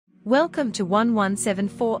Welcome to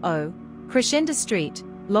 11740 Crescenda Street,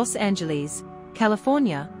 Los Angeles,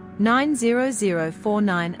 California,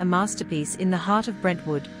 90049, a masterpiece in the heart of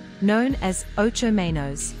Brentwood, known as Ocho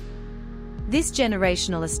Manos. This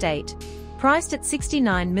generational estate, priced at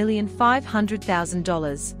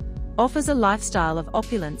 $69,500,000, offers a lifestyle of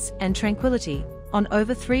opulence and tranquility on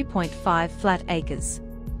over 3.5 flat acres.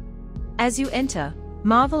 As you enter,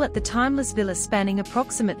 marvel at the timeless villa spanning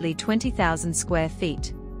approximately 20,000 square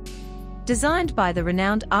feet. Designed by the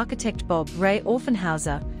renowned architect Bob Ray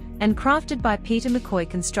Offenhauser and crafted by Peter McCoy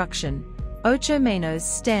Construction, Ocho Manos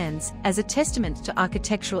stands as a testament to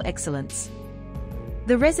architectural excellence.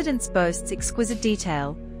 The residence boasts exquisite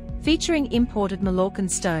detail, featuring imported Mallorcan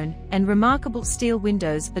stone and remarkable steel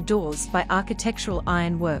windows and doors by architectural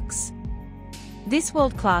ironworks. This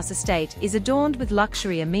world-class estate is adorned with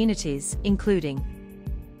luxury amenities including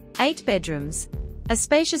 8 bedrooms, a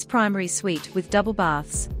spacious primary suite with double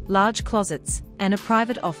baths, large closets, and a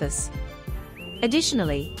private office.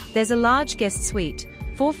 Additionally, there's a large guest suite,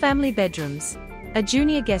 4 family bedrooms, a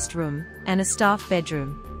junior guest room, and a staff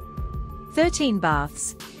bedroom. 13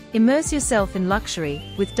 baths. Immerse yourself in luxury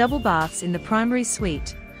with double baths in the primary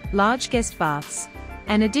suite, large guest baths,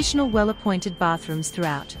 and additional well-appointed bathrooms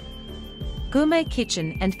throughout. Gourmet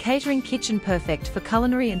kitchen and catering kitchen perfect for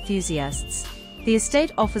culinary enthusiasts. The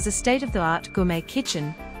estate offers a state-of-the-art gourmet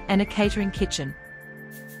kitchen and a catering kitchen.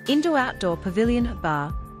 Indoor-outdoor pavilion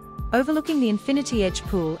bar. Overlooking the Infinity Edge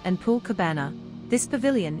pool and pool cabana, this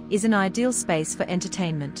pavilion is an ideal space for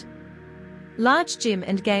entertainment. Large gym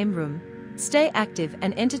and game room. Stay active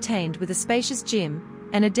and entertained with a spacious gym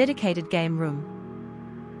and a dedicated game room.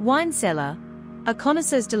 Wine cellar. A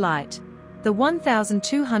connoisseur's delight. The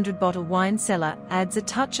 1,200-bottle wine cellar adds a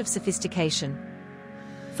touch of sophistication.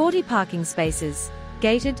 40 parking spaces,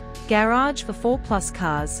 gated, garage for 4+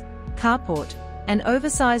 cars, carport, and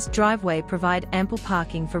oversized driveway provide ample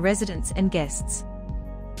parking for residents and guests.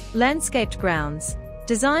 Landscaped grounds.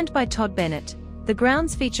 Designed by Todd Bennett, the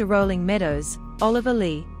grounds feature rolling meadows, Oliver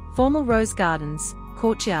Lee, formal rose gardens,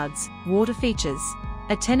 courtyards, water features,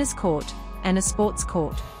 a tennis court, and a sports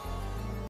court.